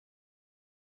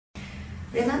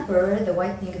Remember, the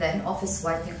whitening, the in-office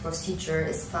whitening procedure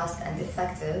is fast and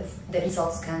effective. The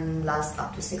results can last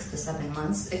up to 6 to 7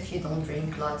 months if you don't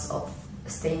drink lots of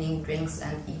staining drinks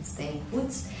and eat staining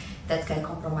foods that can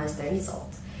compromise the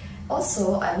result.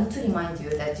 Also, I need to remind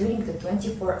you that during the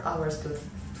 24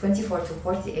 to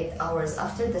 48 hours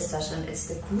after the session, it's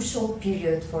the crucial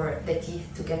period for the teeth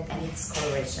to get any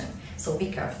discoloration, so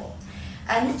be careful.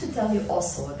 I need to tell you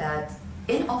also that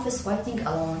in-office whitening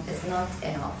alone is not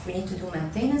enough. We need to do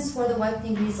maintenance for the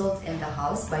whitening result in the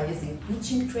house by using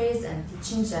bleaching trays and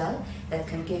bleaching gel that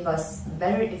can give us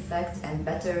better effect and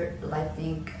better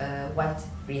lightening white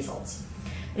results.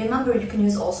 Remember, you can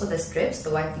use also the strips,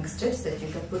 the whitening strips that you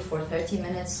can put for 30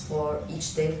 minutes for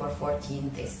each day for 14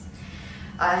 days.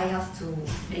 I have to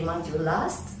remind you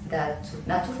last that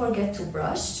not to forget to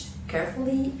brush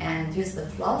carefully and use the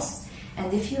floss.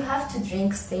 And if you have to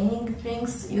drink staining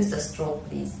drinks, use the straw,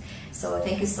 please. So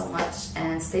thank you so much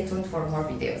and stay tuned for more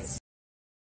videos.